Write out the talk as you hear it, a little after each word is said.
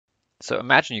So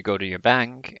imagine you go to your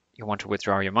bank, you want to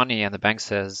withdraw your money, and the bank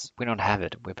says, we don't have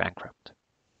it, we're bankrupt.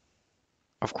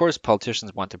 Of course,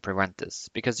 politicians want to prevent this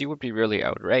because you would be really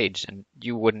outraged and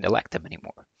you wouldn't elect them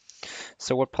anymore.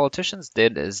 So what politicians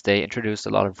did is they introduced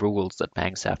a lot of rules that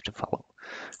banks have to follow.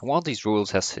 And one of these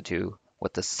rules has to do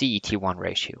with the CET1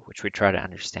 ratio, which we try to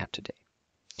understand today.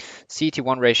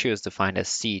 CET1 ratio is defined as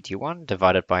CET1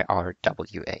 divided by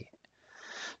RWA.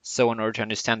 So in order to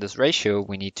understand this ratio,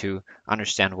 we need to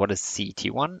understand what is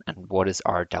CET1 and what is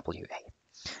RWA.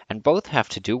 And both have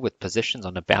to do with positions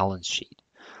on the balance sheet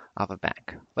of a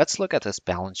bank. Let's look at this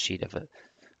balance sheet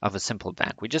of a simple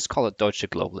bank. We just call it Deutsche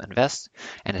Global Invest,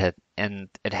 and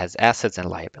it has assets and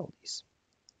liabilities.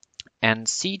 And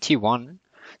CET1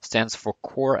 stands for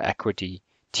Core Equity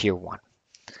Tier 1.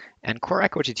 And Core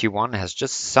Equity Tier 1 has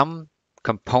just some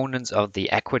components of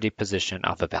the equity position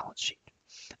of a balance sheet.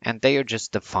 And they are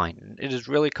just defined. It is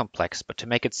really complex, but to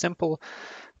make it simple,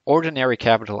 ordinary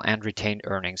capital and retained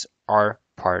earnings are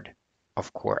part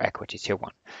of Core Equity Tier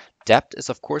 1. Debt is,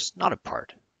 of course, not a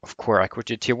part of Core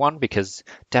Equity Tier 1 because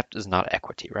debt is not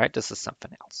equity, right? This is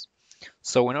something else.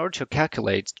 So in order to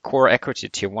calculate Core Equity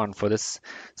Tier 1 for this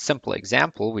simple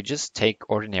example, we just take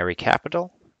ordinary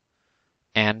capital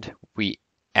and we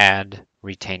add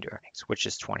retained earnings, which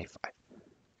is 25.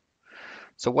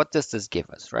 So what does this give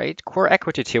us, right? Core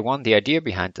Equity Tier 1, the idea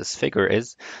behind this figure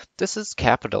is this is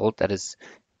capital that is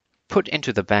put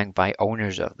into the bank by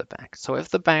owners of the bank. So if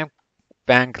the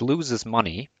bank loses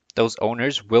money, those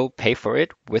owners will pay for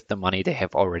it with the money they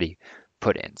have already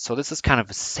put in. So this is kind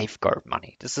of a safeguard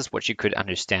money. This is what you could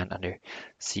understand under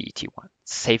CET1,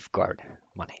 safeguard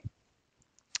money.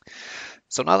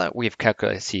 So now that we've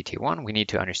calculated CET1, we need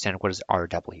to understand what is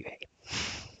RWA.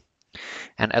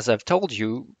 And as I've told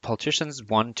you, politicians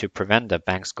want to prevent that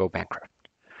banks go bankrupt.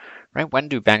 Right? When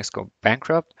do banks go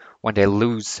bankrupt? When they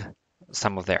lose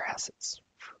some of their assets.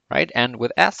 Right? And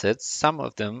with assets, some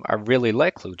of them are really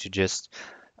likely to just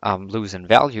lose in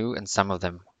value, and some of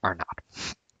them are not.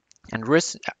 And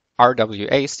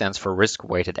RWA stands for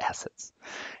risk-weighted assets.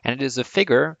 And it is a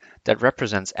figure that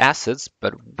represents assets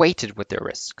but weighted with their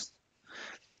risks.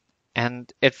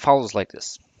 And it follows like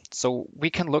this. So we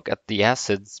can look at the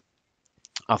assets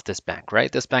of this bank,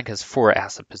 right? This bank has 4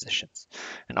 asset positions,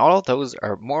 and all of those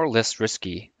are more or less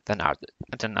risky than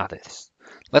others.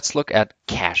 Let's look at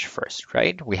cash first,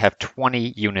 right? We have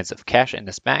 20 units of cash in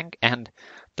this bank, and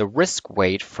the risk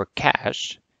weight for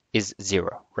cash is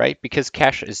 0, right? Because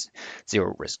cash is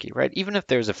 0 risky, right? Even if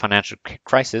there's a financial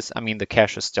crisis, I mean, the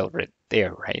cash is still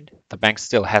there, right? The bank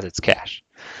still has its cash.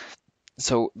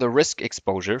 So the risk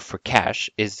exposure for cash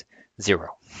is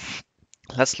 0.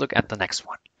 Let's look at the next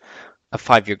one. A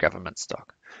 5-year government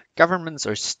stock. Governments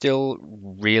are still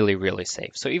really, really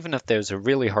safe. So even if there's a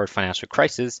really hard financial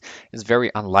crisis, it's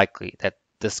very unlikely that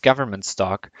this government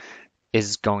stock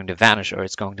is going to vanish or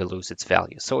it's going to lose its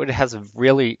value. So it has a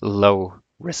really low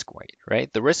risk weight,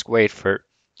 right? The risk weight for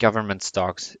government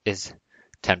stocks is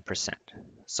 10%.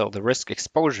 So the risk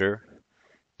exposure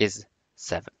is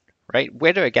 7, right?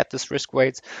 Where do I get this risk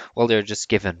weights? Well, they're just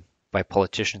given by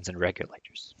politicians and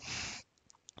regulators.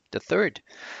 The third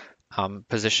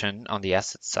position on the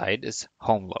asset side is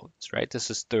home loans, right? This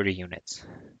is 30 units.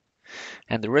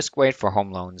 And the risk weight for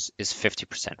home loans is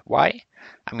 50%. Why?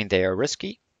 I mean, they are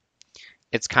risky.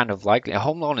 It's kind of likely. A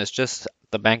home loan is just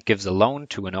the bank gives a loan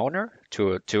to an owner,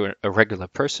 to a regular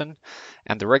person,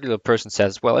 and the regular person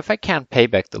says, well, if I can't pay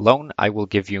back the loan, I will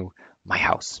give you my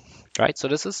house, right? So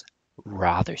this is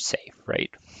rather safe, right?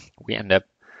 We end up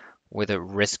with a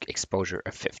risk exposure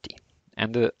of 50.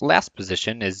 And the last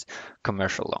position is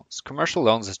commercial loans. Commercial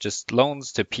loans is just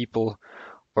loans to people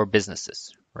or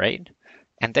businesses, right?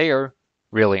 And they are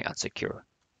really unsecure.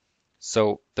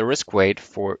 So the risk weight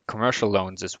for commercial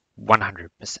loans is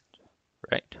 100%,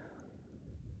 right?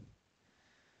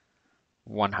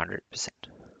 100%.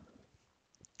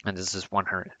 And this is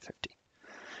 150.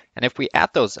 And if we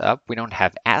add those up, we don't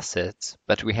have assets,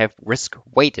 but we have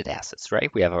risk-weighted assets, right?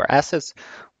 We have our assets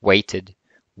weighted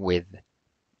with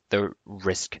the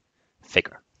risk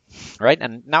figure, right?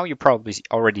 And now you probably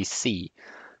already see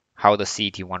how the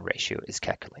CET1 ratio is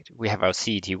calculated. We have our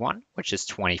CET1, which is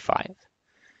 25.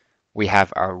 We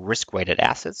have our risk-weighted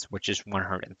assets, which is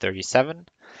 137.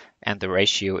 And the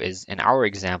ratio is, in our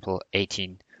example,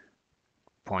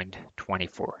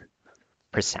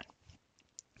 18.24%.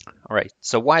 All right,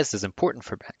 so why is this important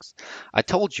for banks? I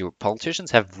told you politicians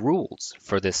have rules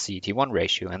for this CET1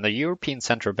 ratio, and the European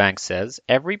Central Bank says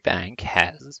every bank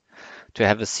has to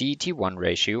have a CET1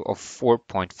 ratio of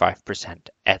 4.5%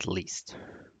 at least,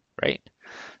 right?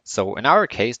 So in our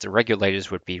case, the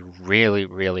regulators would be really,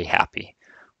 really happy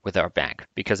with our bank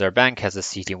because our bank has a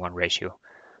CET1 ratio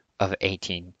of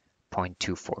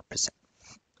 18.24%.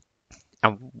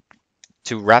 And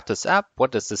to wrap this up,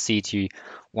 what does the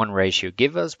CET1 ratio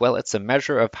give us? Well, it's a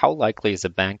measure of how likely is a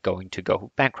bank going to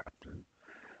go bankrupt,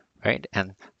 right?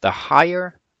 And the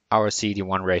higher our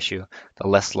CET1 ratio, the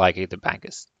less likely the bank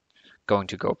is going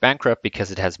to go bankrupt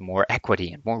because it has more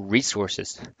equity and more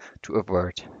resources to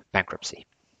avert bankruptcy.